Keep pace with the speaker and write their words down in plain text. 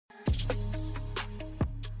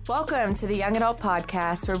Welcome to the Young Adult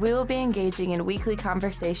Podcast, where we will be engaging in weekly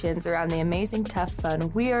conversations around the amazing, tough,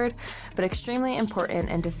 fun, weird, but extremely important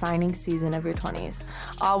and defining season of your 20s,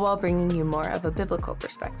 all while bringing you more of a biblical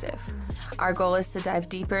perspective. Our goal is to dive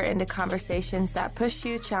deeper into conversations that push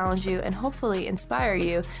you, challenge you, and hopefully inspire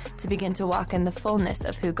you to begin to walk in the fullness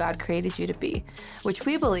of who God created you to be, which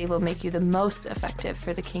we believe will make you the most effective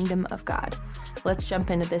for the kingdom of God. Let's jump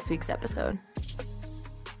into this week's episode.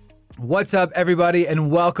 What's up, everybody, and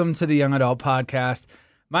welcome to the Young Adult Podcast.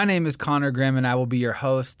 My name is Connor Grimm, and I will be your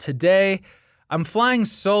host. Today, I'm flying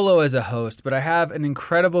solo as a host, but I have an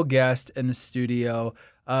incredible guest in the studio,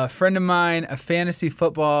 a friend of mine, a fantasy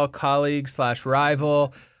football colleague /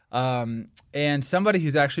 rival, and somebody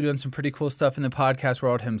who's actually doing some pretty cool stuff in the podcast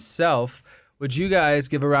world himself. Would you guys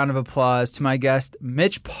give a round of applause to my guest,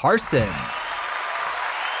 Mitch Parsons?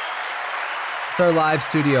 It's our live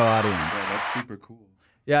studio audience. Yeah, that's super cool.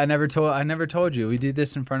 Yeah, I never told you. We did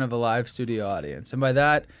this in front of a live studio audience. And by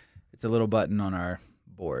that, it's a little button on our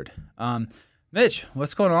board. Mitch,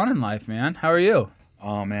 what's going on in life, man? How are you?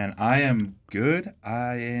 Oh, man, I am good.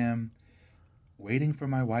 I am waiting for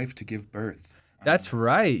my wife to give birth. That's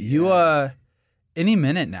right. Yeah. You, any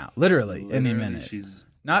minute now. Literally any minute. She's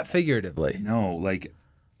not figuratively. No, like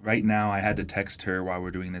right now I had to text her while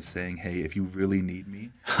we're doing this saying, hey, if you really need me,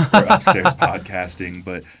 we're upstairs podcasting.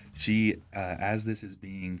 But she, as this is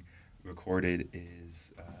being recorded,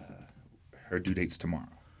 is her due date's tomorrow.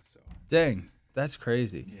 So. Dang, that's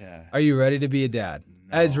crazy. Yeah. Are you ready to be a dad?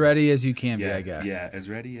 No. As ready as you can be, Yeah, I guess. Yeah, as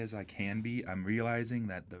ready as I can be. I'm realizing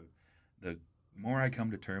that the more I come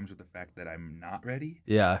to terms with the fact that I'm not ready,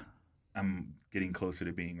 Yeah. I'm getting closer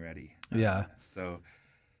to being ready. Yeah. So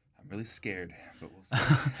I'm really scared, but we'll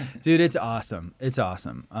see. Dude, it's awesome. It's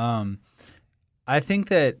awesome. I think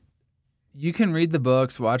that you can read the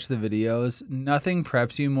books, watch the videos. Nothing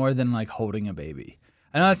preps you more than like holding a baby.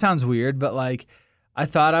 I know that sounds weird, but like I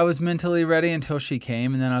thought I was mentally ready until she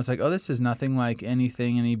came. And then I was like, oh, this is nothing like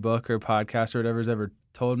anything any book or podcast or whatever's ever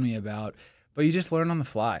told me about. But you just learn on the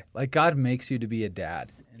fly. Like God makes you to be a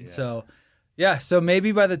dad. And so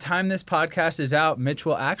maybe by the time this podcast is out, Mitch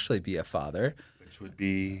will actually be a father. Which would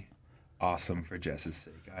be awesome for Jess's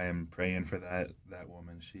sake. I am praying for that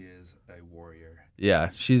woman. She is a warrior.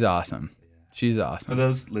 Yeah, she's awesome. Yeah. She's awesome. For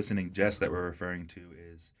those listening, Jess that we're referring to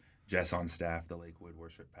is Jess on staff, the Lakewood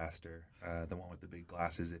worship pastor, the one with the big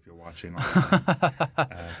glasses, if you're watching online,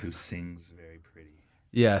 who sings very pretty.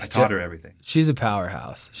 Yes, I taught her everything. She's a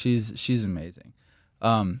powerhouse. She's amazing.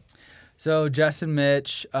 So Jess and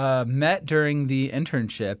Mitch met during the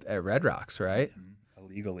internship at Red Rocks, right? Mm-hmm.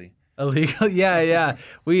 Illegally. Illegal, yeah.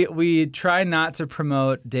 We try not to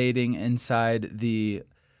promote dating inside the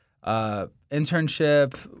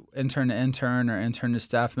internship, intern to intern, or intern to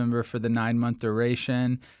staff member for the 9-month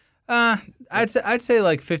duration. I'd say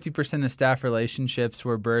like 50% of staff relationships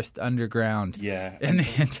were birthed underground. Yeah. In the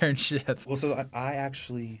internship. Well, so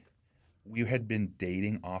we had been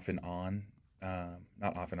dating off and on,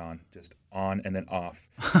 not off and on, just on and then off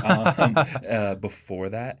before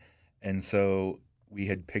that, and so we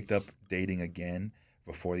had picked up dating again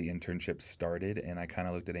before the internship started, and I kind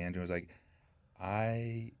of looked at Andrew and was like,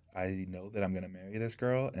 I know that I'm going to marry this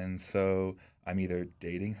girl, and so I'm either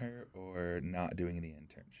dating her or not doing the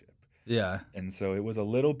internship. Yeah. And so it was a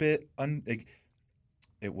little bit,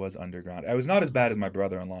 it was underground. I was not as bad as my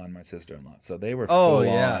brother-in-law and my sister-in-law, so they were full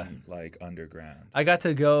on, like, underground. I got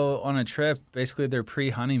to go on a trip, basically their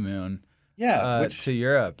pre-honeymoon. Yeah, to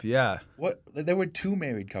Europe, yeah. There were 2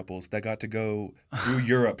 married couples that got to go through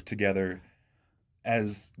Europe together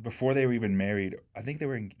as before they were even married. I think they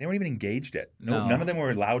weren't even engaged yet. No, none of them were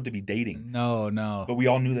allowed to be dating. No. But we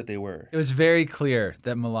all knew that they were. It was very clear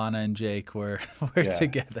that Milana and Jake were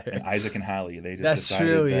together. And Isaac and Hallie, they just That's decided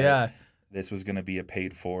true, that yeah. this was going to be a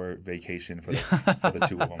paid-for vacation for the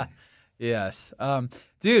 2 of them. Yes.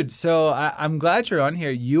 Dude, so I'm glad you're on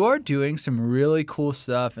here. You are doing some really cool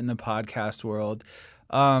stuff in the podcast world.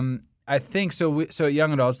 I think so at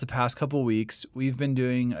Young Adults, the past couple weeks, we've been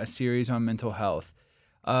doing a series on mental health.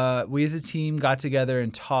 We as a team got together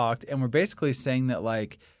and talked, and we're basically saying that,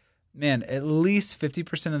 like, man, at least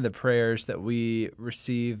 50% of the prayers that we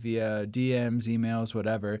receive via DMs, emails,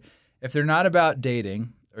 whatever, if they're not about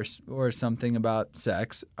dating or something about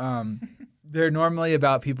sex, they're normally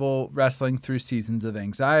about people wrestling through seasons of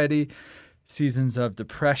anxiety, seasons of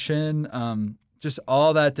depression, just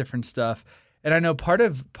all that different stuff. And I know part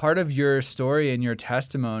of your story and your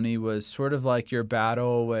testimony was sort of like your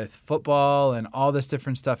battle with football and all this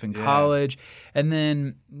different stuff in college. And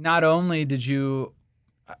then not only did you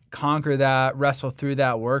conquer that, wrestle through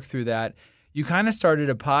that, work through that, you kind of started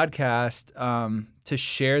a podcast to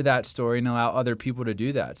share that story and allow other people to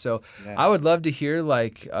do that. So I would love to hear,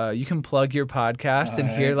 like, you can plug your podcast and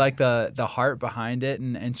hear like the heart behind it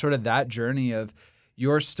and sort of that journey of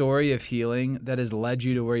your story of healing that has led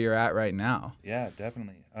you to where you're at right now. Yeah,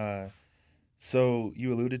 definitely. So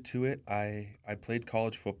you alluded to it. I played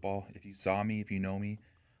college football. If you saw me, if you know me,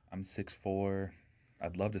 I'm 6'4".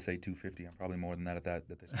 I'd love to say 250. I'm probably more than that at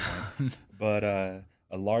this point. But a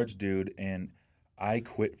large dude, and I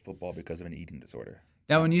quit football because of an eating disorder.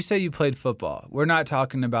 Now, when you say you played football, we're not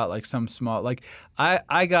talking about like some small, like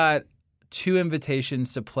I got 2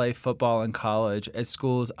 invitations to play football in college at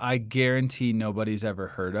schools I guarantee nobody's ever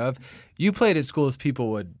heard of. You played at schools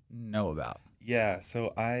people would know about. Yeah,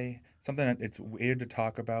 so something that it's weird to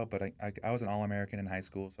talk about, but I was an All-American in high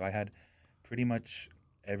school, so I had pretty much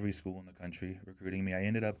every school in the country recruiting me.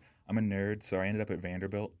 I'm a nerd, so I ended up at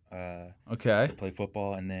Vanderbilt to play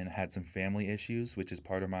football, and then had some family issues, which is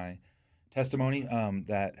part of my testimony,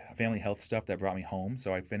 that family health stuff that brought me home.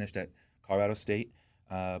 So I finished at Colorado State,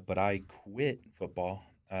 but I quit football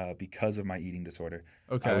because of my eating disorder.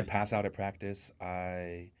 I would pass out at practice.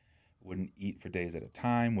 I wouldn't eat for days at a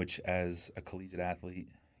time, which as a collegiate athlete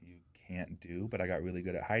you can't do, but I got really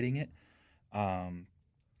good at hiding it.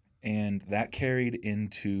 And that carried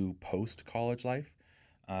into post-college life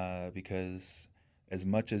because as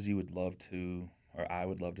much as you would love to, or I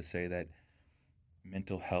would love to say that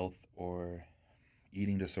mental health or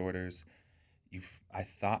eating disorders, I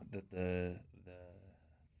thought that the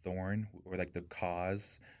thorn or like the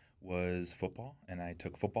cause was football, and I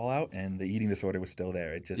took football out, and the eating disorder was still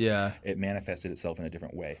there. It just it manifested itself in a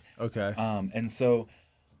different way. Okay. And so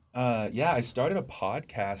I started a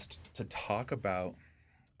podcast to talk about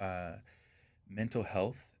mental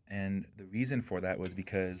health, and the reason for that was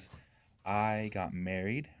because I got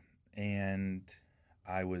married and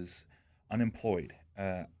I was unemployed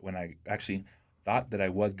when I actually thought that I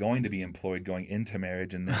was going to be employed going into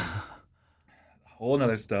marriage, and then a whole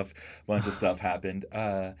nother bunch of stuff happened.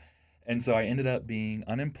 And so I ended up being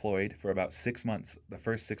unemployed for about 6 months, the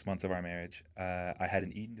first 6 months of our marriage. I had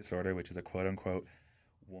an eating disorder, which is a quote-unquote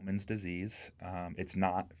woman's disease. It's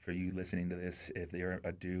not, for you listening to this, if you're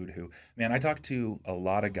a dude who, man, I talk to a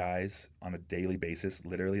lot of guys on a daily basis.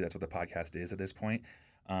 Literally, that's what the podcast is at this point.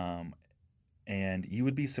 And you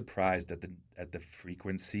would be surprised at the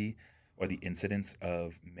frequency or the incidence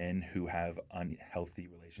of men who have unhealthy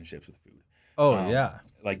relationships with food. Yeah.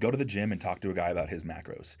 Like, go to the gym and talk to a guy about his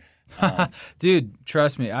macros. Dude,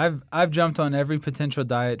 trust me, I've jumped on every potential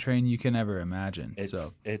diet train you can ever imagine.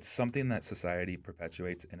 It's something that society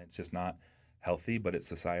perpetuates, and it's just not healthy, but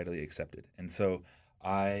it's societally accepted. And so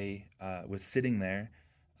I was sitting there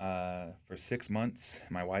for 6 months.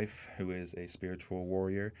 My wife, who is a spiritual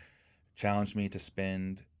warrior, challenged me to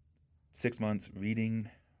spend 6 months reading,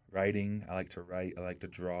 writing. I like to write. I like to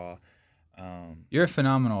draw. You're a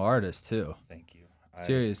phenomenal artist too. Thank you.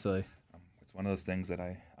 Seriously. It's one of those things that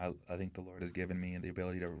I think the Lord has given me, the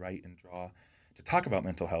ability to write and draw, to talk about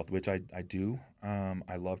mental health, which I do.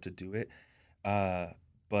 I love to do it.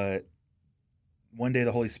 But one day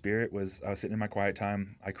the Holy Spirit I was sitting in my quiet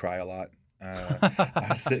time. I cry a lot. I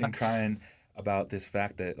was sitting crying about this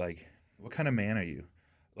fact that, like, what kind of man are you?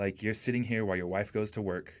 Like, you're sitting here while your wife goes to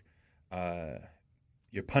work.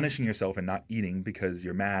 You're punishing yourself and not eating because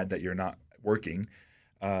you're mad that you're not working.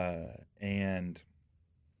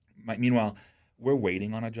 Meanwhile, we're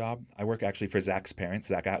waiting on a job. I work actually for Zach's parents,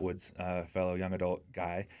 Zach Atwood's fellow young adult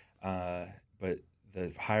guy. But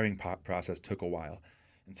the hiring process took a while.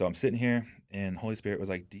 And so I'm sitting here, and Holy Spirit was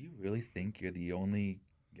like, do you really think you're the only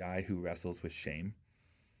guy who wrestles with shame?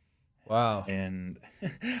 Wow. And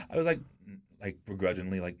I was like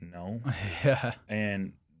begrudgingly, like, no. Yeah.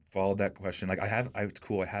 And followed that question. Like, it's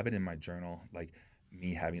cool. I have it in my journal, like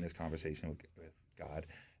me having this conversation with God.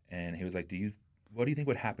 And he was like, what do you think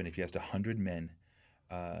would happen if you asked 100 men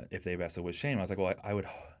if they wrestle with shame? I was like, well, I would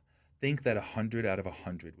think that 100 out of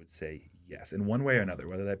 100 would say yes in one way or another,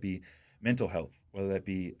 whether that be mental health, whether that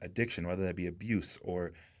be addiction, whether that be abuse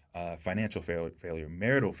or financial failure,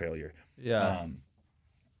 marital failure. Yeah.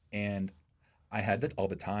 And I had that all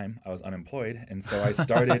the time. I was unemployed. And so I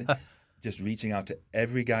started just reaching out to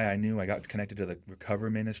every guy I knew. I got connected to the Recover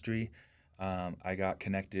Ministry. I got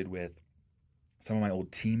connected with some of my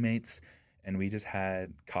old teammates, and we just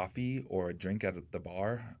had coffee or a drink at the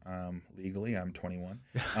bar. Legally, I'm 21.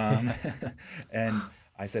 And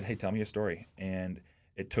I said, hey, tell me your story. And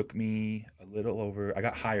it took me I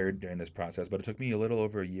got hired during this process, but it took me a little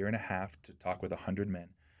over a year and a half to talk with 100 men.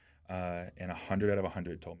 And 100 out of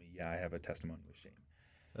 100 told me, yeah, I have a testimony with shame.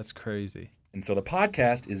 That's crazy. And so the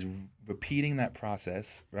podcast is repeating that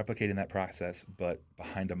process, replicating that process, but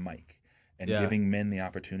behind a mic and giving men the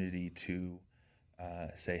opportunity to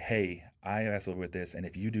say, hey, I wrestle with this, and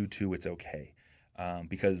if you do too, it's okay.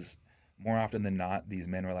 Because more often than not, these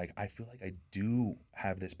men are like, I feel like I do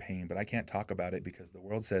have this pain, but I can't talk about it because the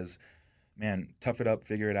world says, man, tough it up,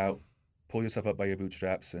 figure it out, pull yourself up by your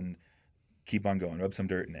bootstraps, and keep on going, rub some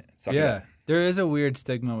dirt in it. Suck it up. There is a weird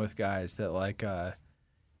stigma with guys that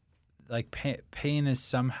pain is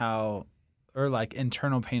somehow, or like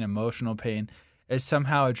internal pain, emotional pain is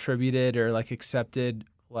somehow attributed or like accepted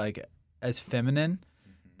like as feminine,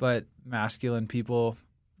 but masculine people,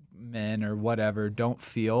 men or whatever, don't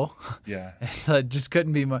feel. Yeah. So it just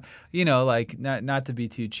couldn't be more, like not to be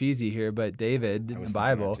too cheesy here, but David in the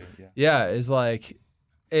Bible, is like,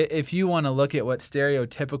 if you want to look at what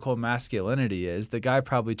stereotypical masculinity is, the guy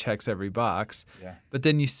probably checks every box. Yeah. But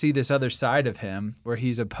then you see this other side of him where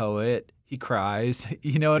he's a poet, he cries.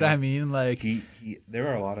 You know what I mean? Like he there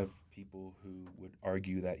are a lot of people who would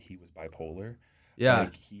argue that he was bipolar. Yeah.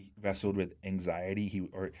 Like he wrestled with anxiety.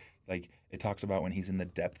 It talks about when he's in the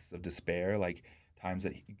depths of despair, like times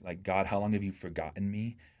that God, how long have you forgotten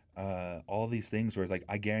me? All these things where it's like,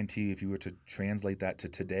 I guarantee you, if you were to translate that to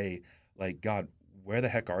today, like, God, where the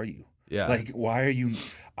heck are you? Yeah. Like, why are you?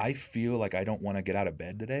 I feel like I don't want to get out of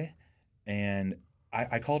bed today. And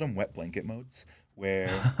I called them wet blanket modes, where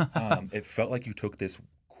it felt like you took this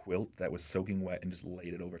quilt that was soaking wet and just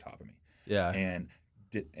laid it over top of me. Yeah.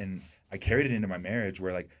 And I carried it into my marriage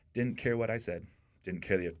where didn't care what I said, didn't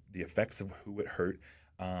care the effects of who it hurt.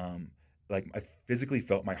 I physically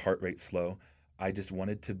felt my heart rate slow. I just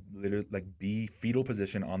wanted to literally be fetal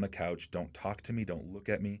position on the couch. Don't talk to me. Don't look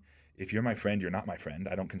at me. If you're my friend, you're not my friend.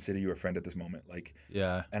 I don't consider you a friend at this moment.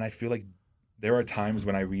 And I feel like there are times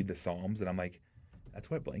when I read the Psalms and I'm like, that's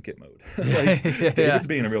wet blanket mode. David's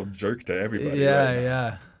being a real jerk to everybody.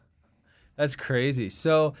 Yeah. That's crazy.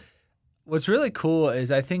 So what's really cool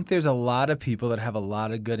is I think there's a lot of people that have a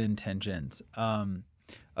lot of good intentions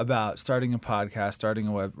about starting a podcast, starting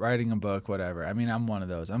a writing a book, whatever. I mean, I'm one of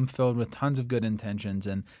those. I'm filled with tons of good intentions.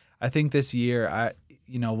 And I think this year,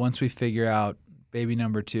 once we figure out baby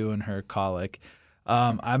number 2 and her colic,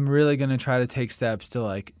 I'm really going to try to take steps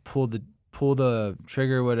to pull the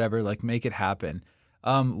trigger, whatever, make it happen.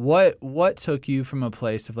 What took you from a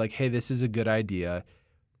place of hey, this is a good idea,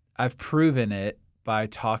 I've proven it by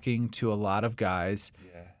talking to a lot of guys,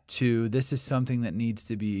 to this is something that needs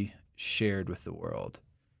to be shared with the world?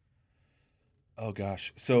 Oh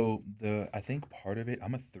gosh. So I think part of it,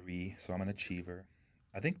 I'm a 3, so I'm an achiever.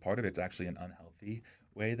 I think part of it's actually an unhealthy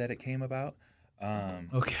way that it came about.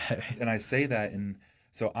 Okay. And I say that, and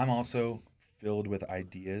so I'm also filled with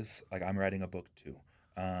ideas. I'm writing a book too.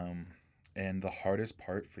 And the hardest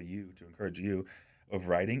part for you, to encourage you, of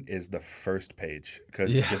writing is the first page,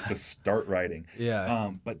 because just to start writing.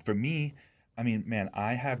 Yeah. But for me, I mean, man,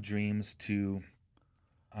 I have dreams to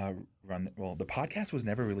run. Well, the podcast was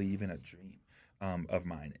never really even a dream of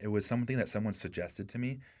mine. It was something that someone suggested to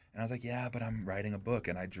me, and I was like, yeah, but I'm writing a book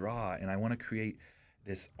and I draw and I want to create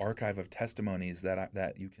this archive of testimonies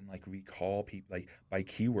that you can recall people by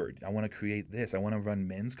keyword. I want to create this. I want to run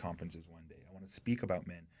men's conferences one day. I want to speak about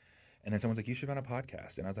men. And then someone's like, you should run a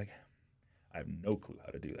podcast. And I was like, I have no clue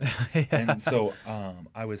how to do that. And so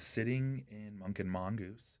I was sitting in Monk and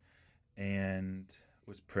Mongoose and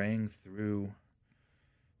was praying through,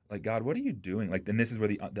 God, what are you doing? And this is where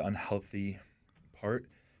the unhealthy part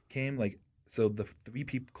came. So the 3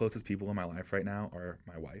 closest people in my life right now are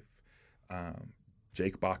my wife,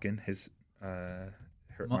 Jake Bakken,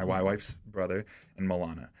 my wife's brother, and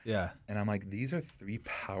Milana. Yeah. And I'm like, these are 3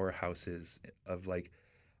 powerhouses of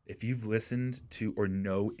if you've listened to or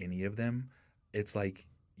know any of them, it's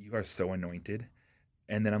you are so anointed.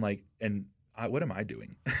 And then I'm like, what am I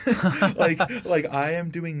doing? I am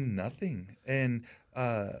doing nothing. And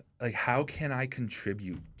how can I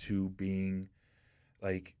contribute to being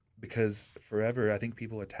because forever I think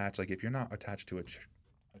people attach, if you're not attached to a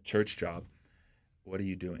church job, what are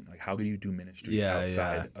you doing? How do you do ministry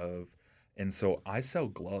outside of? And so I sell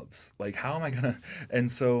gloves. How am I gonna? And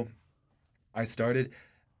so I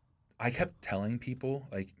kept telling people,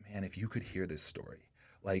 man, if you could hear this story,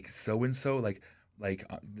 so and so, I'm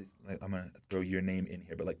gonna throw your name in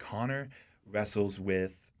here, but Connor wrestles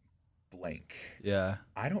with blank. Yeah.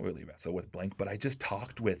 I don't really wrestle with blank, but I just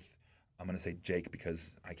talked with, I'm gonna say Jake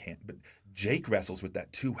because I can't, but Jake wrestles with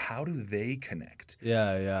that too. How do they connect?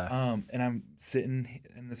 Yeah. And I'm sitting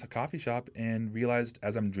in this coffee shop and realized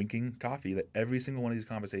as I'm drinking coffee that every single one of these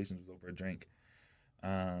conversations was over a drink.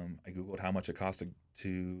 I Googled how much it cost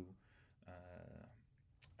to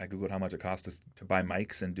I Googled how much it costs to buy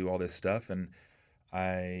mics and do all this stuff. And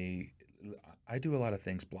I do a lot of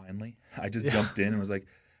things blindly. I just jumped in and was like,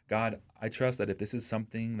 God, I trust that if this is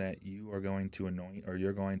something that you are going to anoint or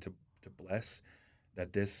you're going to bless,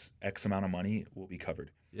 that this X amount of money will be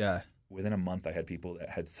covered. Yeah. Within a month, I had people that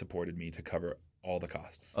had supported me to cover all the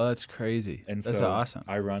costs. Oh, that's crazy. And that's so awesome.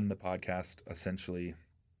 I run the podcast essentially.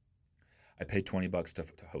 I paid $20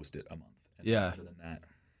 to host it a month. And other than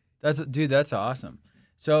that, that's awesome.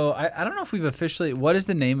 So I don't know if we've officially. What is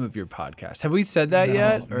the name of your podcast? Have we said that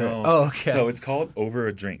yet? Or, no. Oh, okay. So it's called Over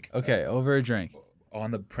a Drink. Okay, Over a Drink. On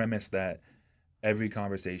the premise that every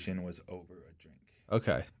conversation was over a drink.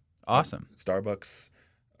 Okay, awesome. Starbucks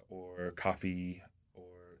or coffee or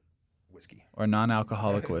whiskey. Or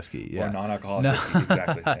non-alcoholic whiskey. Yeah. Or non-alcoholic whiskey,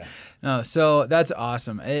 exactly. Yeah. No, so that's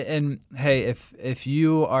awesome. And hey, if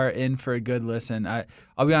you are in for a good listen,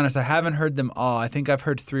 I'll be honest, I haven't heard them all. I think I've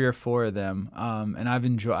heard 3 or 4 of them, and I've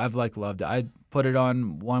loved it. I put it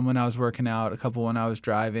on one when I was working out, a couple when I was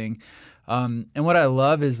driving. And what I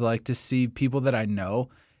love is like to see people that I know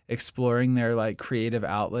exploring their like creative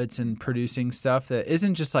outlets and producing stuff that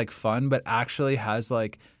isn't just like fun, but actually has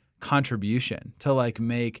like contribution to like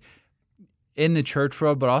make in the church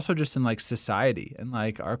world, but also just in like society and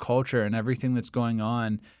like our culture and everything that's going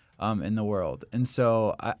on in the world. And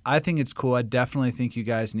so I think it's cool. I definitely think you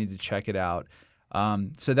guys need to check it out.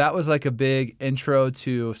 So that was like a big intro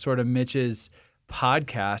to sort of Mitch's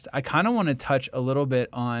podcast. I kind of want to touch a little bit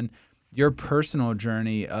on your personal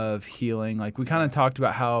journey of healing. Like we kind of talked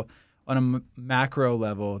about how on a macro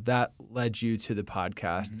level that led you to the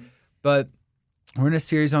podcast, but we're in a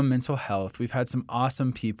series on mental health. We've had some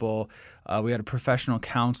awesome people. We had a professional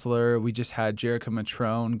counselor. We just had Jerica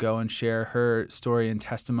Matrone go and share her story and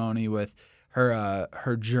testimony with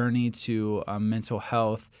her journey to mental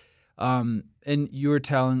health. And you were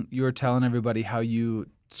telling everybody how you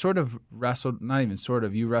sort of wrestled, not even sort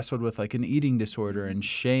of, you wrestled with like an eating disorder and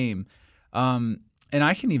shame. And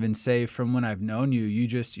I can even say from when I've known you,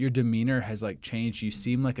 your demeanor has like changed. You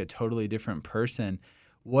seem like a totally different person.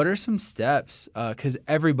 What are some steps? Because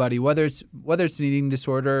everybody, whether it's an eating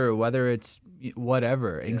disorder or whether it's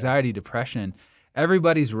whatever, anxiety, depression,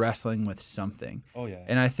 everybody's wrestling with something. Oh yeah.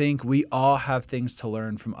 And I think we all have things to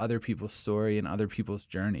learn from other people's story and other people's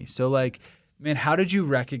journey. So like, man, how did you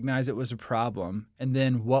recognize it was a problem? And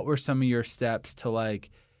then what were some of your steps to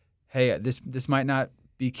like, hey, this might not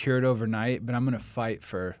be cured overnight, but I'm going to fight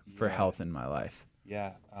for health in my life?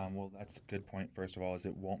 Yeah. Well, that's a good point. First of all, is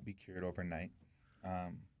it won't be cured overnight.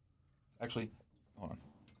 Actually, hold on.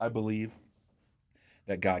 I believe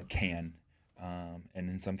that God can, and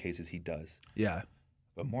in some cases He does. Yeah.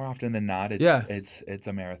 But more often than not, it's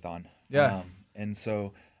a marathon. Yeah. And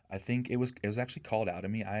so I think it was actually called out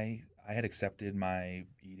of me. I had accepted my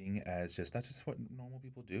eating as that's just what normal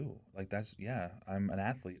people do. Like I'm an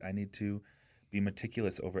athlete. I need to be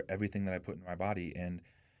meticulous over everything that I put in my body. And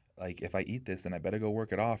like, if I eat this, then I better go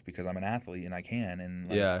work it off because I'm an athlete and I can.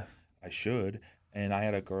 And I should. And I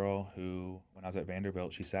had a girl who, when I was at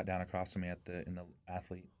Vanderbilt, she sat down across from me in the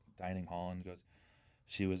athlete dining hall and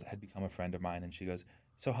had become a friend of mine. And she goes,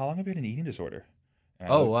 "So how long have you had an eating disorder?" And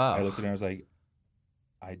wow. I looked at her and I was like,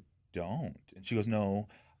 "I don't." And she goes, "No,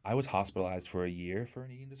 I was hospitalized for a year for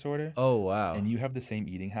an eating disorder." Oh, wow. And you have the same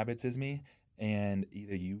eating habits as me. And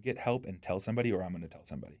either you get help and tell somebody or I'm going to tell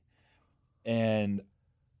somebody. And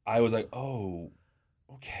I was like, oh,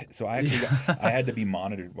 okay. So I actually I had to be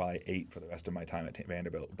monitored while I ate for the rest of my time at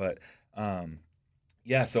Vanderbilt. But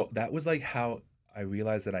so that was like how I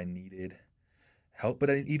realized that I needed help.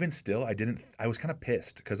 But even still, I was kind of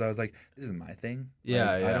pissed because I was like, this is my thing.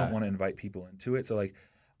 I don't want to invite people into it. So like,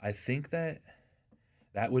 I think that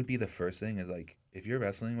would be the first thing is like, if you're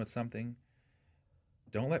wrestling with something,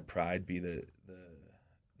 don't let pride be the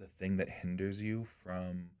thing that hinders you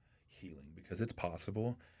from healing, because it's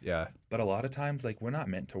possible. Yeah. But a lot of times, like, we're not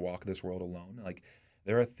meant to walk this world alone. Like,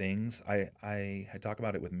 there are things I talk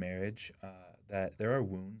about it with marriage, that there are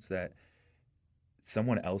wounds that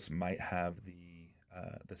someone else might have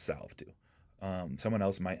the salve to. Someone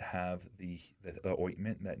else might have the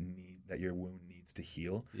ointment that your wound needs to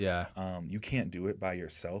heal. Yeah. You can't do it by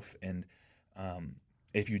yourself, and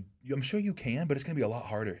I'm sure you can, but it's going to be a lot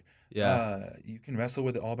harder. Yeah. You can wrestle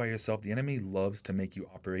with it all by yourself. The enemy loves to make you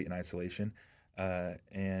operate in isolation,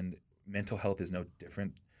 and mental health is no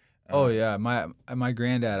different. Oh yeah, my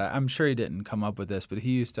granddad, I'm sure he didn't come up with this, but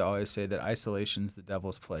he used to always say that isolation's the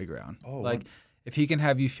devil's playground. Oh, like if he can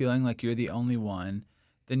have you feeling like you're the only one,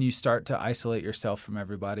 then you start to isolate yourself from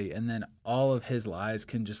everybody, and then all of his lies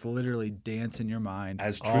can just literally dance in your mind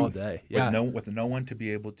as all truth, day. Yeah. With no one to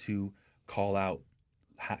be able to call out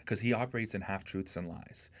because he operates in half truths and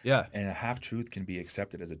lies. Yeah. And a half truth can be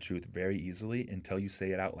accepted as a truth very easily until you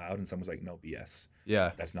say it out loud and someone's like, no, BS.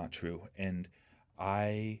 Yeah. That's not true. And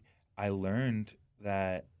I learned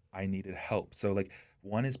that I needed help. So like,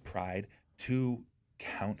 one is pride, two,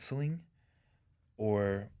 counseling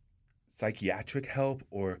or psychiatric help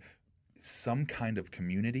or some kind of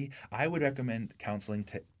community. I would recommend counseling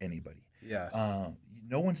to anybody. Yeah.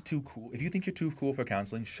 No one's too cool. If you think you're too cool for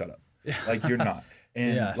counseling, shut up. Yeah. Like, you're not.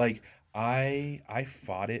 And Yeah. like, I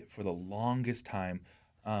fought it for the longest time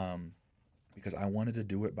because I wanted to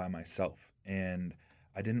do it by myself, and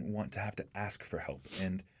I didn't want to have to ask for help.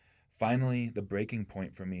 And finally, the breaking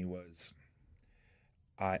point for me was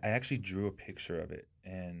I actually drew a picture of it,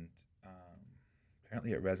 and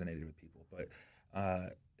apparently it resonated with people. But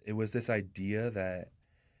it was this idea that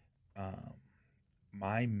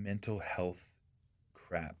my mental health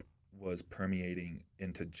crap was permeating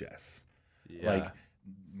into Jess. Yeah. Like,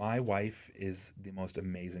 my wife is the most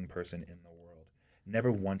amazing person in the world.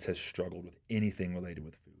 Never once has struggled with anything related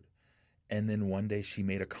with food. And then one day she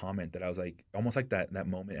made a comment that I was like, almost like that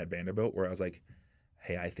moment at Vanderbilt where I was like,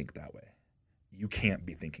 hey, I think that way. You can't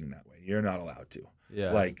be thinking that way. You're not allowed to.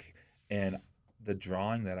 Yeah. Like, and the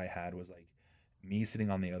drawing that I had was like me sitting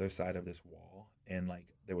on the other side of this wall, and like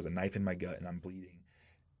there was a knife in my gut and I'm bleeding,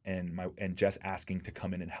 and Jess asking to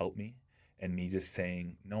come in and help me, and me just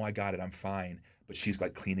saying, no, I got it, I'm fine. But she's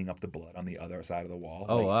like cleaning up the blood on the other side of the wall.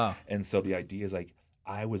 Oh, like, wow. And so the idea is like,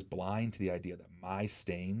 I was blind to the idea that my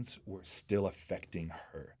stains were still affecting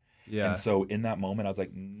her. Yeah. And so in that moment, I was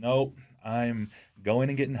like, nope, I'm going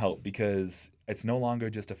and getting help because it's no longer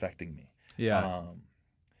just affecting me. Yeah.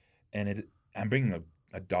 And I'm bringing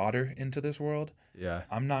a daughter into this world. Yeah.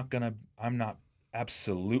 I'd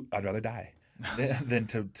rather die than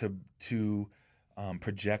to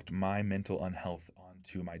project my mental unhealth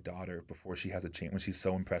onto my daughter before she has a chance, when she's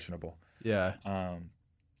so impressionable. Yeah.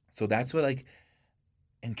 So that's what, like,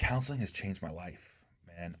 and counseling has changed my life,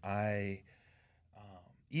 man.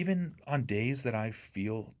 Even on days that I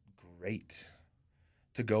feel great,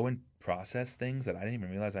 to go and process things that I didn't even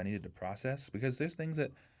realize I needed to process, because there's things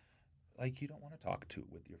that, like, you don't want to talk to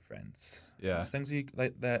with your friends. Yeah. There's things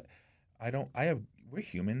that we're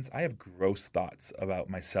humans. I have gross thoughts about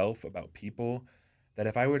myself, about people, that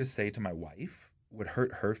if I were to say to my wife would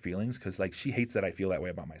hurt her feelings, because like she hates that I feel that way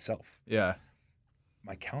about myself. Yeah.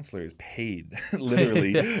 My counselor is paid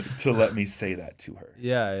literally to let me say that to her.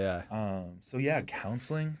 Yeah. Yeah. So yeah,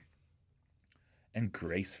 counseling and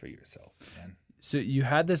grace for yourself, man. So you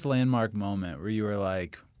had this landmark moment where you were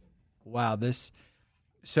like, wow, this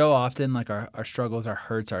so often, like our struggles, our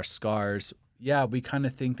hurts, our scars, yeah, we kind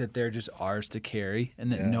of think that they're just ours to carry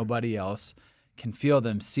and that nobody else can feel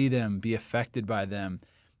them, see them, be affected by them.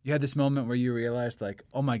 You had this moment where you realized, like,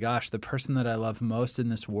 oh my gosh, the person that I love most in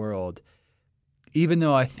this world, even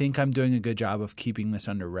though I think I'm doing a good job of keeping this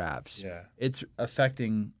under wraps, it's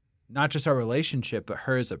affecting not just our relationship, but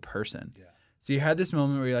her as a person. Yeah. So you had this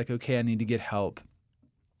moment where you're like, okay, I need to get help.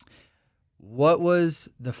 What was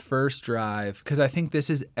the first drive? Because I think this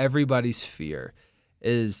is everybody's fear,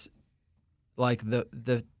 is like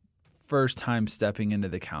the first time stepping into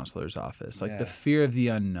the counselor's office, like the fear of the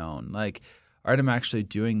unknown. Like, all right, I'm actually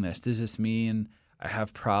doing this. Does this mean I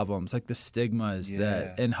have problems? Like the stigmas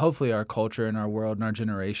that, and hopefully our culture and our world and our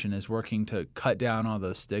generation is working to cut down all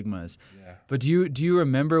those stigmas. Yeah. But do you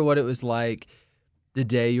remember what it was like the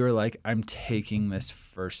day you were like, I'm taking this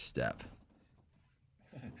first step?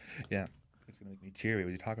 Yeah. It's going to make me teary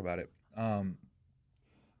when you talk about it.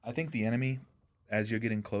 I think the enemy, as you're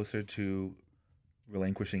getting closer to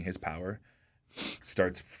relinquishing his power,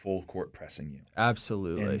 starts full court pressing you.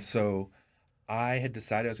 Absolutely. And so I had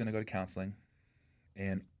decided I was going to go to counseling,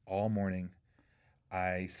 and all morning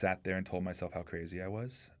I sat there and told myself how crazy I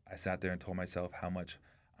was. I sat there and told myself how much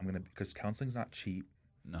I'm going to, because counseling's not cheap.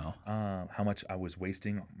 No. How much I was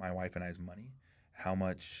wasting my wife and I's money, how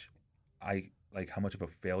much of a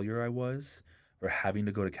failure I was for having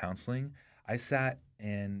to go to counseling. I sat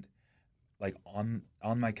and like on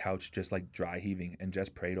my couch, just like dry heaving, and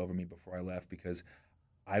just prayed over me before I left, because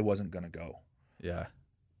I wasn't going to go. Yeah.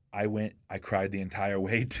 I cried the entire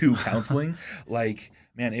way to counseling. Like,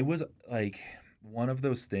 man, it was like one of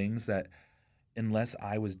those things that unless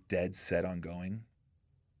I was dead set on going,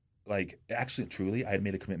 like, actually, truly, I had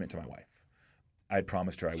made a commitment to my wife. I had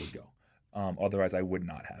promised her I would go. Otherwise, I would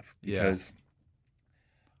not have, because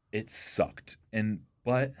it sucked. And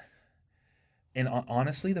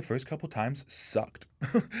honestly, the first couple times sucked.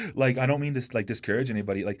 Like, I don't mean to like discourage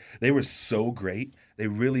anybody. Like, they were so great. They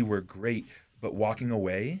really were great. But walking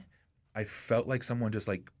away, I felt like someone just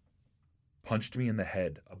like punched me in the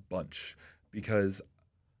head a bunch, because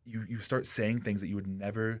you start saying things that you would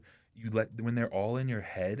never, when they're all in your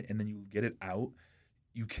head and then you get it out,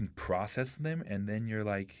 you can process them, and then you're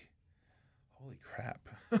like, holy crap.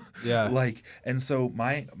 Yeah. Like, and so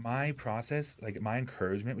my process, like my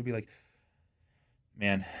encouragement would be like,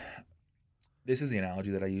 man, this is the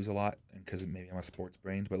analogy that I use a lot because maybe I'm a sports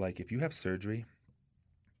brain, but like if you have surgery,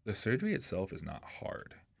 the surgery itself is not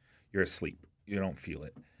hard. You're asleep. You don't feel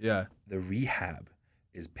it. Yeah. The rehab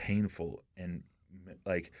is painful and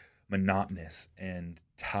like monotonous and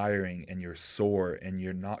tiring, and you're sore and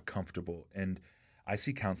you're not comfortable. And I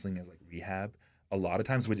see counseling as like rehab a lot of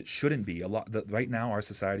times, which it shouldn't be. Right now, our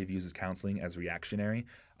society views counseling as reactionary.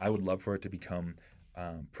 I would love for it to become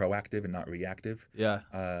proactive and not reactive. Yeah.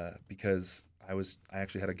 Because I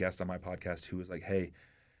actually had a guest on my podcast who was like, "Hey,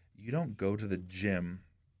 you don't go to the gym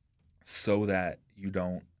so that you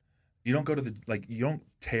don't go to you don't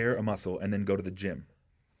tear a muscle and then go to the gym.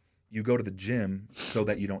 You go to the gym so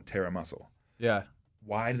that you don't tear a muscle." Yeah.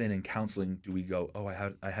 Why then in counseling do we go, "Oh,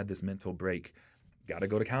 I had this mental break. Got to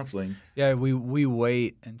go to counseling." Yeah, we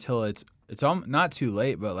wait until it's not too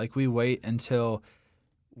late, but like we wait until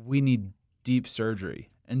we need deep surgery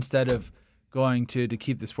instead of going to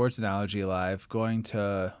keep the sports analogy alive, going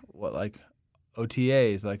to like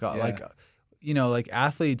OTAs, like like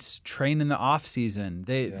athletes train in the off season.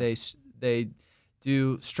 They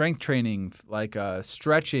do strength training, like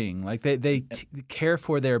stretching, like they care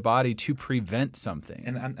for their body to prevent something.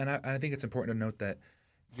 And I think it's important to note that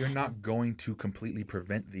you're not going to completely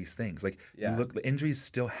prevent these things. Like the injuries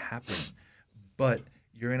still happen, but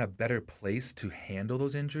you're in a better place to handle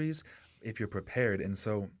those injuries if you're prepared. And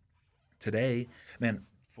so today, man,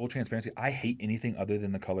 full transparency, I hate anything other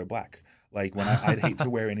than the color black. Like when I'd hate to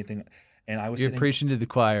wear anything. And I was preaching to the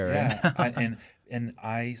choir, right? Yeah. And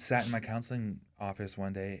I sat in my counseling office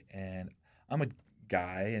one day, and I'm a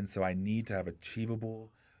guy, and so I need to have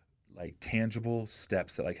achievable, like tangible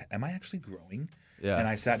steps that like, am I actually growing? Yeah. And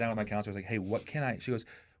I sat down with my counselor. I was like, "Hey, what can I?" She goes,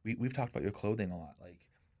 "We've talked about your clothing a lot. Like,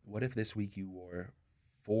 what if this week you wore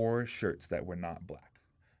 4 shirts that were not black?"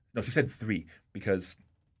 No, she said 3 because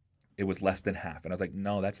it was less than half. And I was like,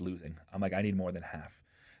 "No, that's losing." I'm like, "I need more than half."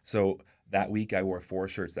 So that week I wore 4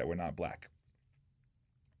 shirts that were not black.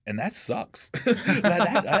 And that sucks.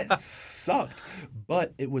 that sucked.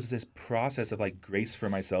 But it was this process of like grace for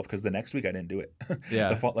myself, because the next week I didn't do it.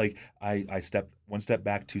 Yeah. I stepped 1 step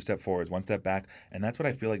back, 2 step forwards, 1 step back. And that's what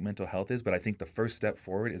I feel like mental health is. But I think the first step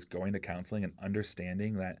forward is going to counseling and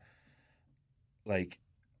understanding that, like,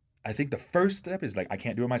 I think the first step is like, I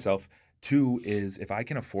can't do it myself. 2 is if I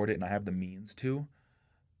can afford it and I have the means to,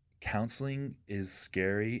 counseling is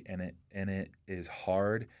scary and it is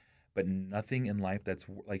hard. But nothing in life that's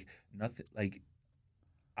like nothing like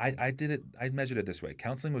I did it. I measured it this way.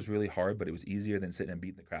 Counseling was really hard, but it was easier than sitting and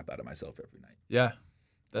beating the crap out of myself every night. Yeah,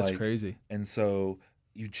 that's crazy. And so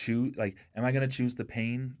you choose, like, am I going to choose the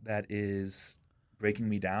pain that is breaking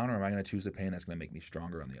me down, or am I going to choose the pain that's going to make me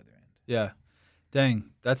stronger on the other end? Yeah, dang,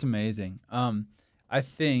 that's amazing. I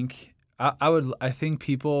think I think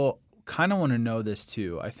people kind of want to know this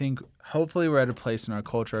too. I think hopefully we're at a place in our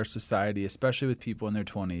culture, our society, especially with people in their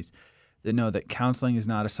 20s, that know that counseling is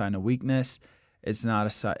not a sign of weakness. It's not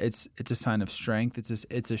it's a sign of strength.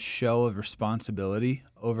 It's a show of responsibility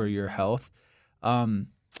over your health. And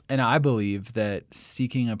I believe that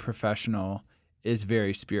seeking a professional is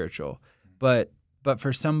very spiritual. But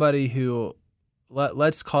for somebody who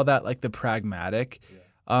let's call that like the pragmatic,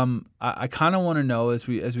 I kind of want to know as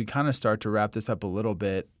we kind of start to wrap this up a little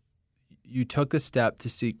bit. You took a step to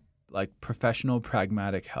seek like professional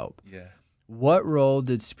pragmatic help. Yeah. What role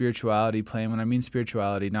did spirituality play? And when I mean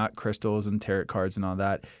spirituality, not crystals and tarot cards and all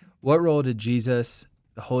that, what role did Jesus,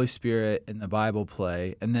 the Holy Spirit, and the Bible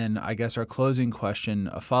play? And then I guess our closing question,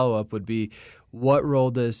 a follow-up would be, what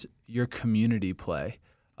role does your community play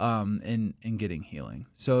in getting healing?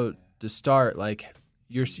 So to start, like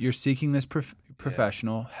you're seeking this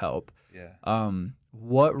professional help. Yeah.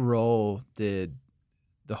 What role did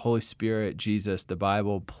the Holy Spirit, Jesus, the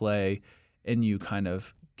Bible play in you kind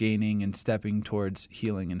of gaining and stepping towards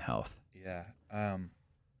healing and health? Yeah.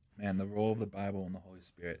 Man, the role of the Bible and the Holy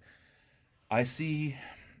Spirit. I see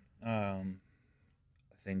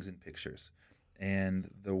things in pictures. And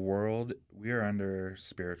the world, we are under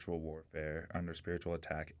spiritual warfare, under spiritual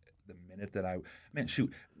attack. The minute that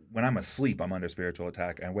when I'm asleep, I'm under spiritual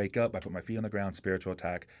attack. I wake up, I put my feet on the ground, spiritual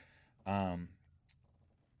attack.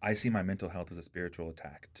 I see my mental health as a spiritual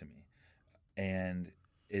attack to me. And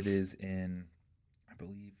it is in, I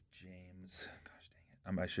believe, James, gosh dang it.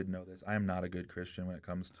 I should know this. I am not a good Christian when it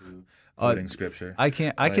comes to quoting scripture. I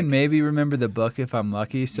can maybe remember the book if I'm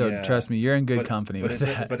lucky. So trust me, you're in good company with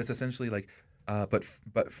that. But it's essentially like,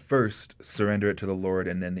 but first surrender it to the Lord,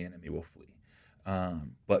 and then the enemy will flee.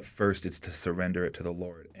 But first, it's to surrender it to the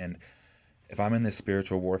Lord. And if I'm in this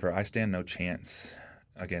spiritual warfare, I stand no chance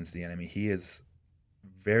against the enemy. He is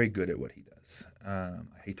very good at what he does. I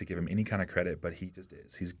hate to give him any kind of credit, but he just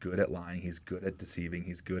is. He's good at lying. He's good at deceiving.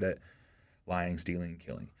 He's good at lying, stealing,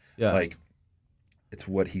 killing. Yeah. Like, it's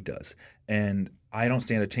what he does. And I don't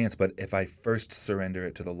stand a chance, but if I first surrender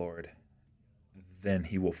it to the Lord, then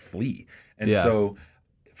he will flee. And so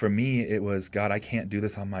for me, it was, God, I can't do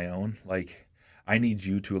this on my own. Like, I need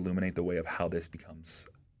you to illuminate the way of how this becomes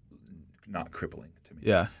not crippling to me.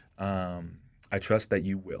 Yeah. I trust that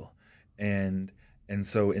you will. And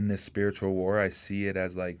so in this spiritual war, I see it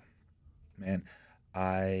as like, man,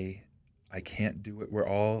 I can't do it. We're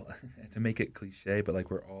all, to make it cliche, but like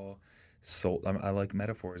we're all I like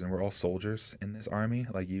metaphors, and we're all soldiers in this army,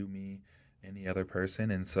 like you, me, any other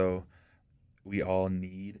person. And so we all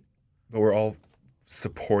but we're all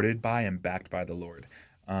supported by and backed by the Lord.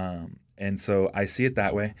 And so I see it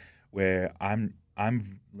that way, where I'm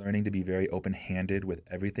learning to be very open-handed with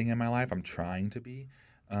everything in my life. I'm trying to be,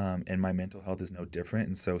 and my mental health is no different.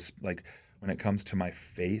 And so, like, when it comes to my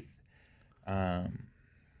faith,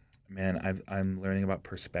 man, I'm learning about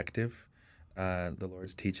perspective. The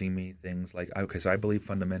Lord's teaching me things like, okay, so I believe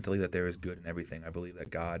fundamentally that there is good in everything. I believe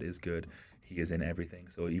that God is good. He is in everything.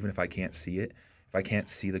 So even if I can't see it, if I can't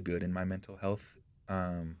see the good in my mental health,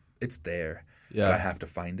 it's there. Yeah. But I have to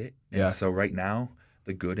find it. And so right now,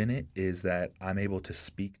 the good in it is that I'm able to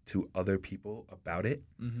speak to other people about it.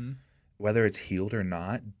 Mm-hmm. Whether it's healed or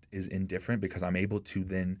not is indifferent, because I'm able to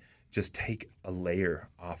then just take a layer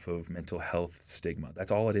off of mental health stigma. That's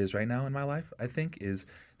all it is right now in my life, I think, is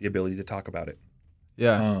the ability to talk about it.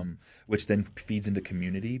 Yeah. Which then feeds into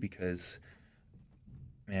community, because,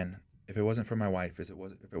 man, if it wasn't for my wife, if it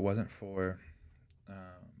wasn't for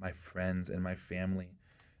my friends and my family,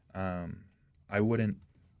 I wouldn't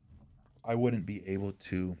be able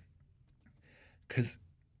to, because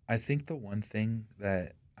I think the one thing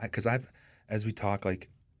that, as we talk, like,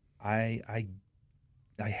 I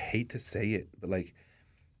hate to say it, but like,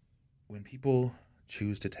 when people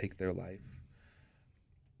choose to take their life,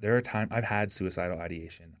 there are times I've had suicidal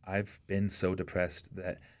ideation. I've been so depressed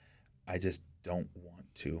that I just don't want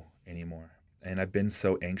to anymore. And I've been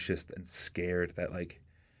so anxious and scared that, like,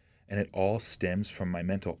 and it all stems from my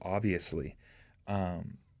mental, obviously.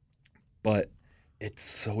 But it's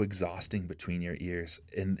so exhausting between your ears.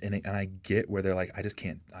 And I get where they're like, I just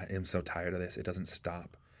can't, I am so tired of this. It doesn't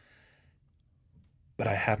stop. But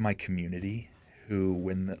I have my community who,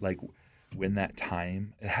 when that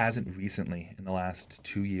time, it hasn't recently in the last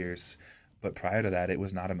 2 years, but prior to that, it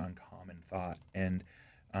was not an uncommon thought. And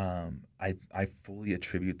I fully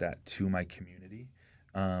attribute that to my community,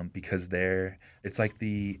 because it's like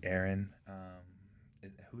the Aaron,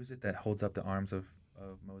 who is it that holds up the arms of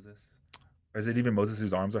Moses? Or is it even Moses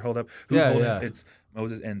whose arms are held up? Who's holding it? It's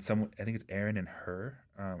Moses and I think it's Aaron and her,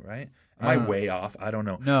 right? Am I way off? I don't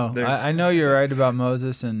know. No, I know you're right about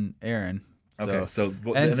Moses and Aaron. So. Okay, so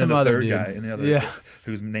and then some the other third dude. guy, and the other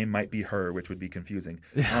whose name might be her, which would be confusing.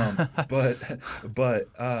 But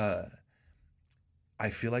I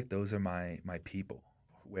feel like those are my people,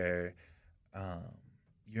 where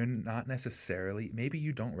you're not necessarily, maybe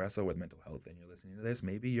you don't wrestle with mental health and you're listening to this.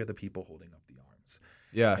 Maybe you're the people holding up the arms.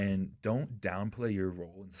 Yeah. And don't downplay your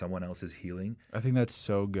role in someone else's healing. I think that's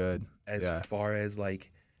so good. As far as,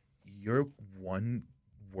 like, your one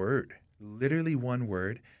word, literally one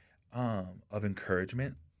word, of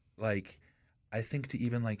encouragement. Like, I think to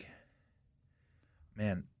even, like,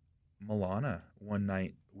 man, Milana, one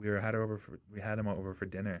night we had him over for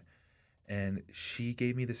dinner, and she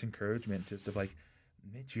gave me this encouragement just of like,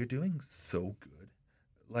 Mitch, you're doing so good.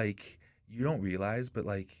 Like, you don't realize, but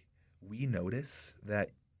like, we notice that,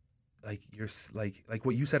 like, you're like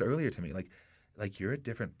what you said earlier to me, like you're a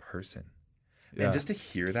different person. Yeah. And just to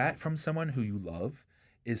hear that from someone who you love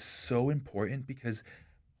is so important, because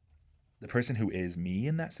the person who is me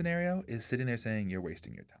in that scenario is sitting there saying, you're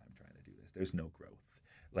wasting your time trying to do this. There's no growth.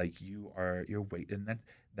 Like, you're waiting.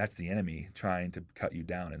 That's the enemy trying to cut you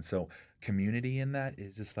down. And so community in that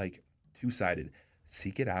is just like two-sided.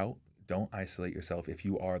 Seek it out. Don't isolate yourself if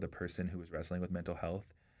you are the person who is wrestling with mental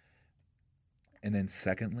health. And then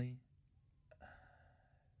secondly,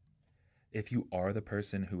 if you are the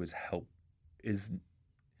person who I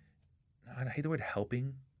hate the word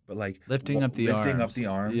helping, but like lifting up the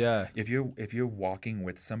arms. Yeah. If you're walking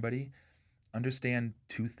with somebody, understand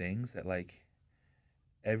two things, that like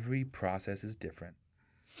every process is different.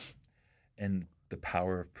 and the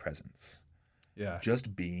power of presence. Yeah.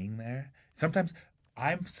 Just being there. Sometimes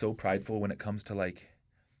I'm so prideful when it comes to like,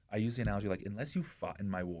 I use the analogy like, unless you fought in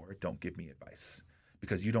my war, don't give me advice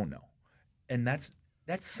because you don't know. And that's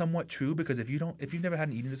somewhat true because if you've never had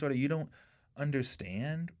an eating disorder, you don't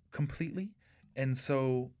understand completely. And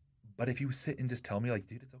so, but if you sit and just tell me like,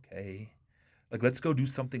 dude, it's okay. Like, let's go do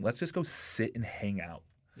something. Let's just go sit and hang out.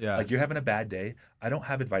 Yeah. Like, you're having a bad day. I don't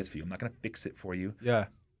have advice for you. I'm not going to fix it for you. Yeah.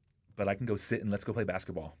 But I can go sit and let's go play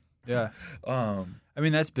basketball. Yeah. I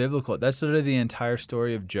mean, that's biblical. That's literally the entire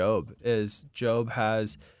story of Job. Is Job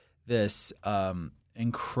has this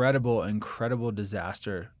incredible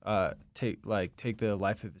disaster take the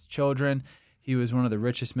life of his children. He was one of the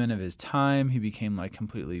richest men of his time. He became like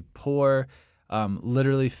completely poor,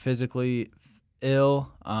 literally physically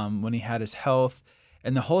ill when he had his health.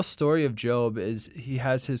 And the whole story of Job is he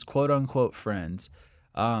has his quote unquote friends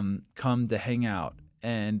come to hang out.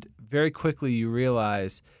 And very quickly you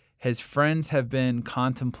realize his friends have been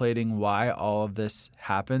contemplating why all of this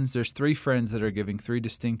happens. There's 3 friends that are giving 3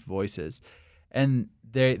 distinct voices. And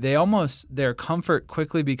their comfort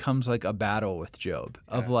quickly becomes like a battle with Job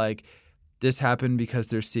of like, this happened because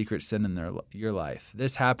there's secret sin in your life.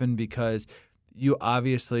 This happened because you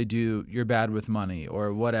obviously you're bad with money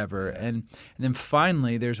or whatever. And then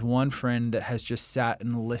finally there's one friend that has just sat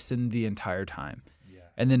and listened the entire time. Yeah.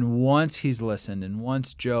 And then once he's listened and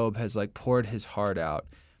once Job has like poured his heart out,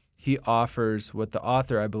 he offers what the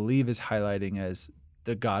author, I believe, is highlighting as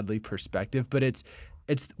the godly perspective, but it's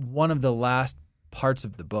one of the last parts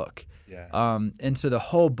of the book. Yeah. And so the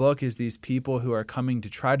whole book is these people who are coming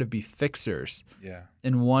to try to be fixers. Yeah.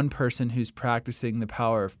 And one person who's practicing the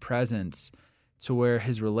power of presence to where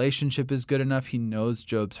his relationship is good enough. He knows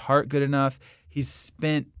Job's heart good enough. He's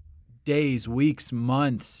spent days, weeks,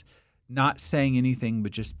 months not saying anything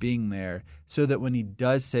but just being there so that when he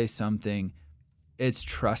does say something, it's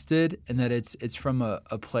trusted and that it's from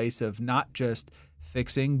a place of not just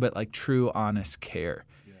fixing, but like true, honest care.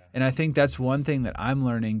 Yeah. And I think that's one thing that I'm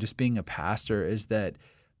learning just being a pastor is that,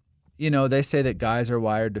 they say that guys are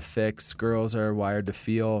wired to fix, girls are wired to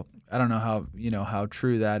feel. I don't know how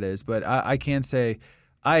true that is, but I can say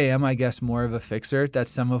I am, I guess, more of a fixer.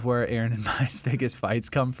 That's some of where Aaron and my biggest fights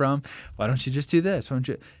come from. Why don't you just do this? Why don't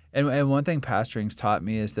you? And one thing pastoring's taught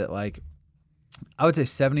me is that like, I would say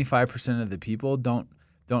 75% of the people don't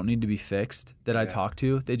need to be fixed that I talk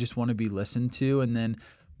to. They just want to be listened to and then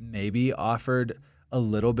maybe offered a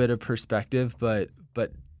little bit of perspective, but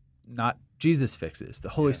not Jesus fixes. The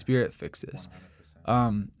Holy Spirit fixes.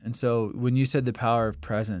 100%. And so when you said the power of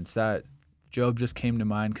presence, that Job just came to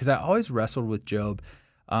mind because I always wrestled with Job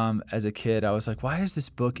as a kid. I was like, why is this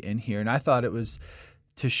book in here? And I thought it was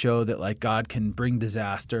to show that like God can bring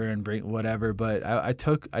disaster and bring whatever. But I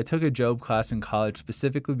took a Job class in college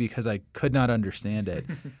specifically because I could not understand it.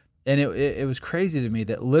 And it was crazy to me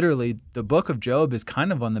that literally the book of Job is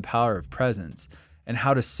kind of on the power of presence and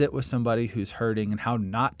how to sit with somebody who's hurting and how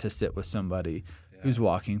not to sit with somebody who's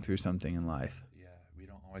walking through something in life. Yeah, we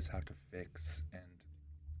don't always have to fix. And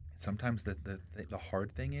sometimes the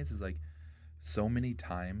hard thing is like so many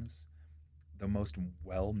times the most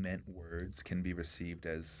well-meant words can be received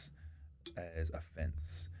as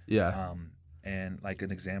offense. Yeah. And like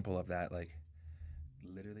an example of that, like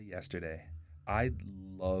literally yesterday, I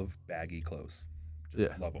love baggy clothes.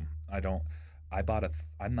 Just love them.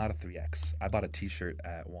 I'm not a 3X. I bought a t-shirt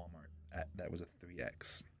at Walmart that was a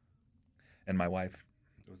 3X. And my wife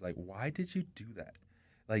was like, "Why did you do that?"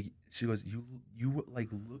 Like she goes, "You like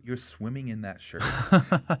you're swimming in that shirt."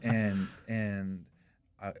 and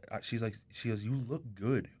she goes, "You look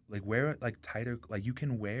good. Like wear like tighter. Like you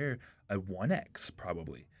can wear a 1X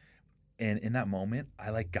probably." And in that moment,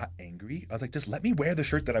 I like got angry. I was like, "Just let me wear the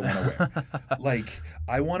shirt that I want to wear. Like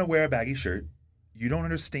I want to wear a baggy shirt. You don't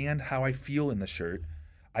understand how I feel in the shirt.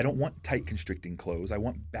 I don't want tight constricting clothes. I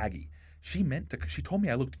want baggy." She told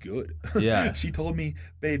me I looked good. Yeah. She told me,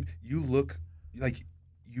 "Babe, you look like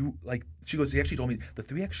you like." She goes, "She actually told me the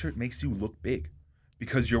 3X shirt makes you look big."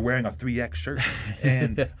 Because you're wearing a 3X shirt.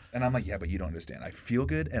 And I'm like, "Yeah, but you don't understand. I feel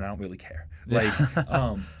good and I don't really care." Like,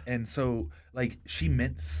 and so like she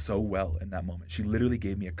meant so well in that moment. She literally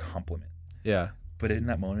gave me a compliment. Yeah. But in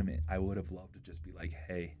that moment, I would have loved to just be like,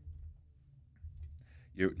 "Hey,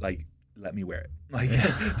 you're like, let me wear it. Like,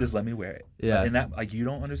 just let me wear it." Yeah. And that, like, you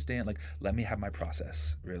don't understand. Like, let me have my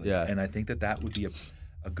process, really. Yeah. And I think that would be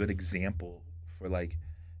a good example for like,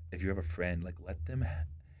 if you have a friend, like let them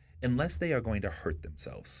unless they are going to hurt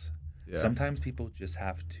themselves. Yeah. Sometimes people just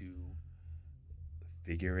have to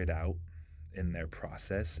figure it out in their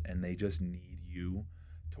process and they just need you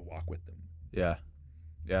to walk with them. Yeah.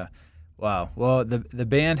 Yeah. Wow. Well, the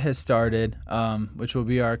band has started, which will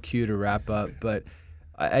be our cue to wrap up. But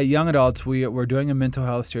at Young Adults, we're doing a mental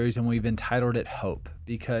health series, and we've entitled it Hope,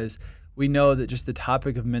 because we know that just the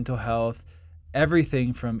topic of mental health,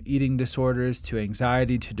 everything from eating disorders to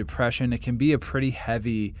anxiety to depression, it can be a pretty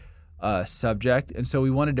heavy subject. And so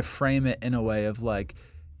we wanted to frame it in a way of like,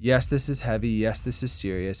 yes, this is heavy. Yes, this is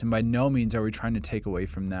serious. And by no means are we trying to take away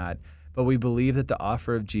from that. But we believe that the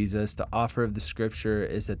offer of Jesus, the offer of the scripture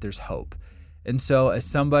is that there's hope. And so as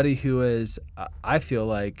somebody who is, I feel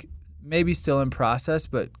like, maybe still in process,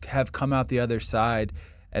 but have come out the other side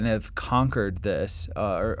and have conquered this,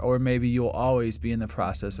 or maybe you'll always be in the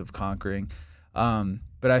process of conquering.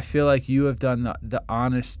 But I feel like you have done the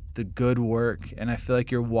honest, the good work, and I feel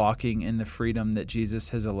like you're walking in the freedom that Jesus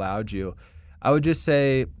has allowed you. I would just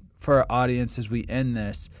say for our audience as we end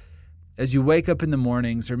this, as you wake up in the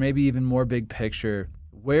mornings, or maybe even more big picture,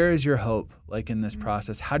 where is your hope like in this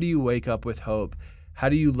process? How do you wake up with hope? How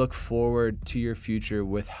do you look forward to your future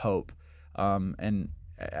with hope? And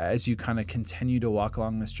as you kind of continue to walk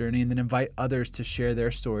along this journey, and then invite others to share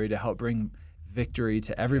their story to help bring victory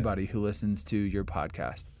to everybody who listens to your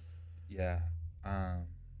podcast. Yeah.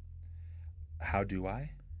 How do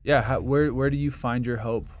I? Yeah. Where do you find your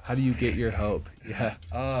hope? How do you get your hope? Yeah.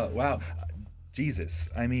 Wow. Jesus.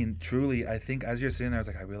 I mean, truly, I think as you're sitting there, I was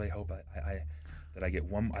like, I really hope that I get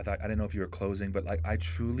one. I didn't know if you were closing, but like, I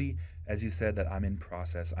truly, as you said, that I'm in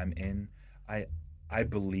process. I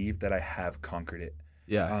believe that I have conquered it.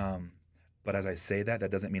 Yeah. But as I say that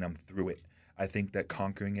doesn't mean I'm through it. I think that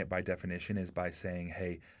conquering it by definition is by saying,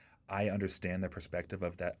 hey, I understand the perspective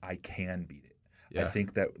of that I can beat it. Yeah. I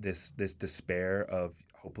think that this despair of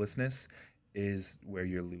hopelessness is where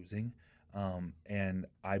you're losing. And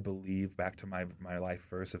I believe, back to my life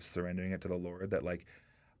verse of surrendering it to the Lord, that like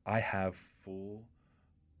I have full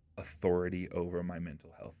authority over my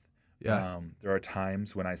mental health. Yeah. There are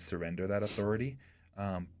times when I surrender that authority,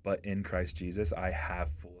 but in Christ Jesus, I have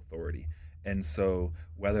full authority. And so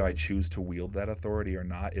whether I choose to wield that authority or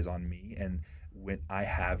not is on me. And when I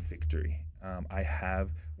have victory,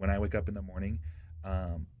 when I wake up in the morning,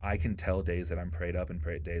 I can tell days that I'm prayed up and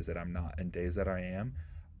days that I'm not. And days that I am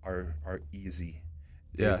are easy.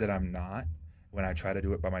 Days that I'm not, when I try to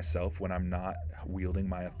do it by myself, when I'm not wielding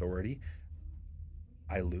my authority,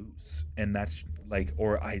 I lose. And that's like,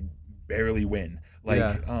 or I barely win.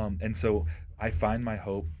 And so I find my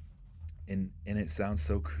hope and it sounds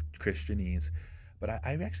so Christianese, but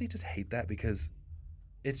I actually just hate that because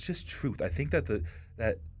it's just truth. I think that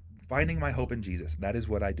that finding my hope in Jesus, that is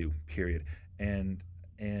what I do, period. And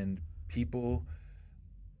people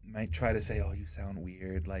might try to say, "Oh, you sound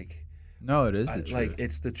weird." Like, no, it is the truth. Like,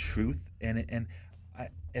 it's the truth. And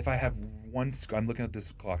if I have one, I'm looking at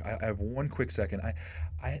this clock. I have one quick second.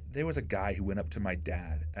 There was a guy who went up to my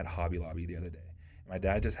dad at Hobby Lobby the other day. My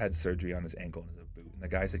dad just had surgery on his ankle and his boot. And the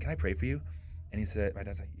guy said, "Can I pray for you?" And he said, my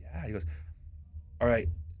dad's like, "Yeah." He goes, "All right,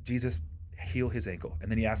 Jesus, heal his ankle." And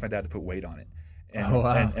then he asked my dad to put weight on it. And,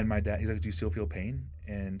 and my dad, he's like, "Do you still feel pain?"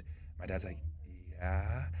 And my dad's like,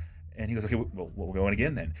 "Yeah." And he goes, "Okay, well, we're going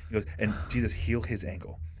again then." He goes, "And Jesus, heal his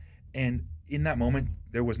ankle." And in that moment,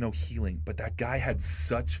 there was no healing, but that guy had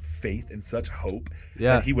such faith and such hope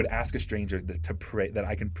that he would ask a stranger to pray, that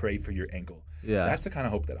I can pray for your ankle. Yeah, that's the kind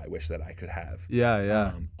of hope that I wish that I could have.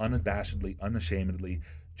 Unabashedly, unashamedly,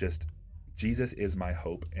 just Jesus is my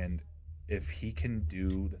hope, and if he can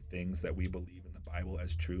do the things that we believe in the Bible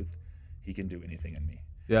as truth, he can do anything in me.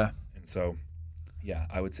 Yeah. And so,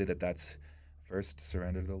 I would say that's first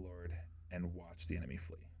surrender to the Lord and watch the enemy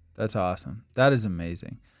flee. That's awesome. That is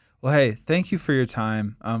amazing. Well, hey, thank you for your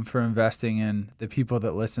time, for investing in the people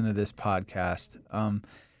that listen to this podcast.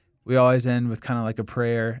 We always end with kind of like a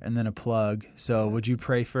prayer and then a plug. So would you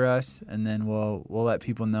pray for us? And then we'll let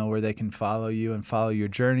people know where they can follow you and follow your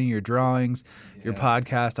journey, your drawings, your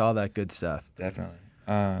podcast, all that good stuff. Definitely.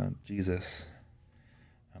 Jesus,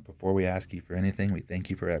 before we ask you for anything, we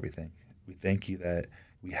thank you for everything. We thank you that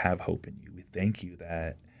we have hope in you. We thank you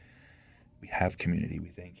that we have community. We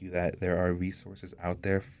thank you that there are resources out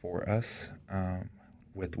there for us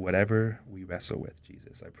with whatever we wrestle with,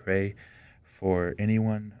 Jesus. I pray for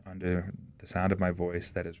anyone under the sound of my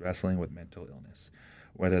voice that is wrestling with mental illness,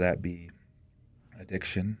 whether that be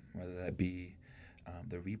addiction, whether that be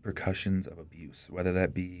the repercussions of abuse, whether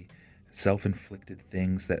that be self-inflicted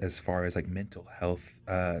things that as far as like mental health,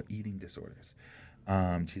 eating disorders.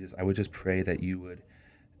 Jesus, I would just pray that you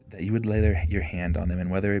would lay your hand on them,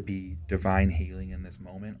 and whether it be divine healing in this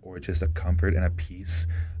moment or just a comfort and a peace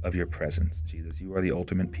of your presence. Jesus, you are the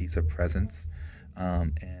ultimate peace of presence.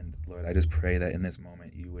 And Lord, I just pray that in this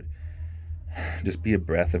moment you would just be a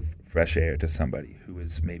breath of fresh air to somebody who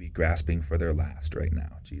is maybe grasping for their last right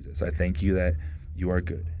now. Jesus, I thank you that you are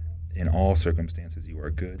good. In all circumstances, you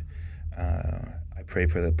are good. I pray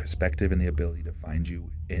for the perspective and the ability to find you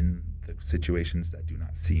in the situations that do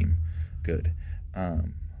not seem good.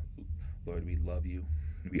 Lord, we love you.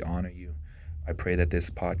 We honor you. I pray that this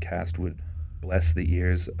podcast would bless the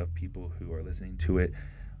ears of people who are listening to it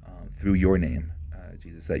through your name,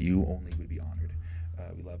 Jesus, that you only would be honored.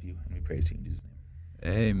 We love you and we praise you in Jesus'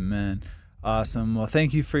 name. Amen. Awesome. Well,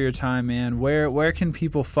 thank you for your time, man. Where can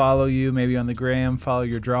people follow you? Maybe on the gram, follow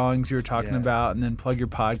your drawings you were talking about, and then plug your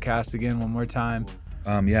podcast again one more time.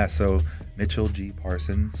 So Mitchell G.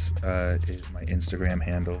 Parsons is my Instagram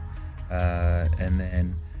handle. And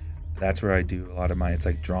then that's where I do a lot of it's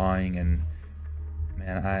like drawing, and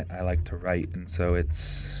man, I like to write. And so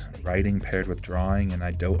it's writing paired with drawing, and I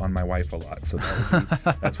dote on my wife a lot. So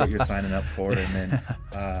that's what you're signing up for. And then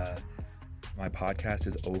my podcast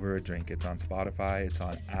is Over a Drink. It's on Spotify, it's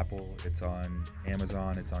on Apple, it's on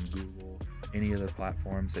Amazon, it's on Google, any of the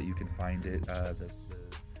platforms that you can find it.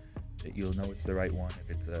 You'll know it's the right one if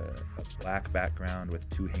it's a black background with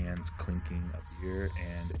two hands clinking a beer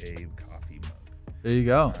and a coffee mug. There you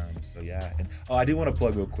go. And I do want to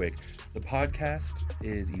plug real quick. The podcast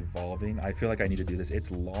is evolving. I feel like I need to do this.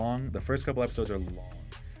 It's long. The first couple episodes are long.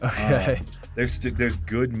 Okay. There's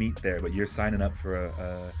good meat there, but you're signing up for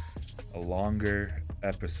a longer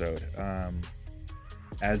episode.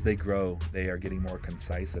 As they grow, they are getting more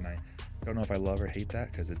concise, and I don't know if I love or hate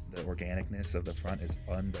that because the organicness of the front is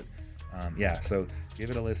fun, but so give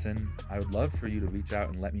it a listen. I would love for you to reach out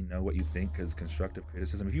and let me know what you think, because constructive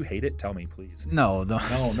criticism, if you hate it, tell me, please. No,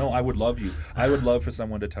 I would love you. I would love for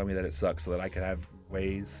someone to tell me that it sucks so that I could have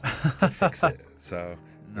ways to fix it. So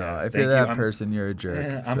if you're that person, you're a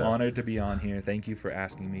jerk. I'm honored to be on here. Thank you for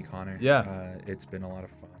asking me, Connor. It's been a lot of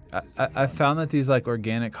fun. I found that these like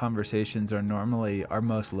organic conversations are normally our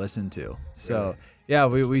most listened to. So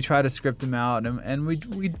we try to script them out, and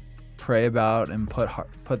we pray about and put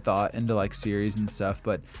thought into like series and stuff,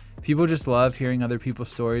 but people just love hearing other people's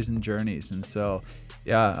stories and journeys. And so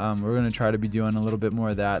we're going to try to be doing a little bit more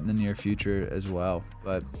of that in the near future as well.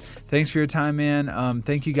 But thanks for your time, man.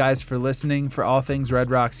 Thank you guys for listening. For all things Red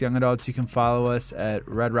Rocks Young Adults, you can follow us at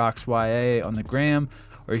Red Rocks YA on the gram,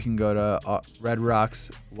 or you can go to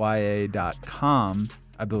redrocksya.com,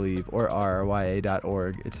 I believe, or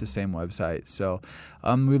rya.org. It's the same website. So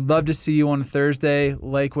we'd love to see you on Thursday,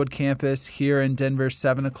 Lakewood campus here in Denver,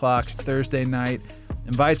 7 o'clock Thursday night.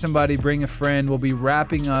 Invite somebody, bring a friend. We'll be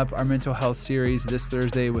wrapping up our mental health series this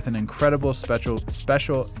Thursday with an incredible special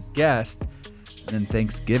guest. And then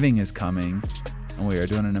Thanksgiving is coming, and we are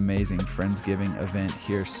doing an amazing Friendsgiving event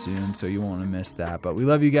here soon, so you won't want to miss that. But we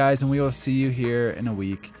love you guys, and we will see you here in a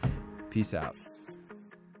week. Peace out.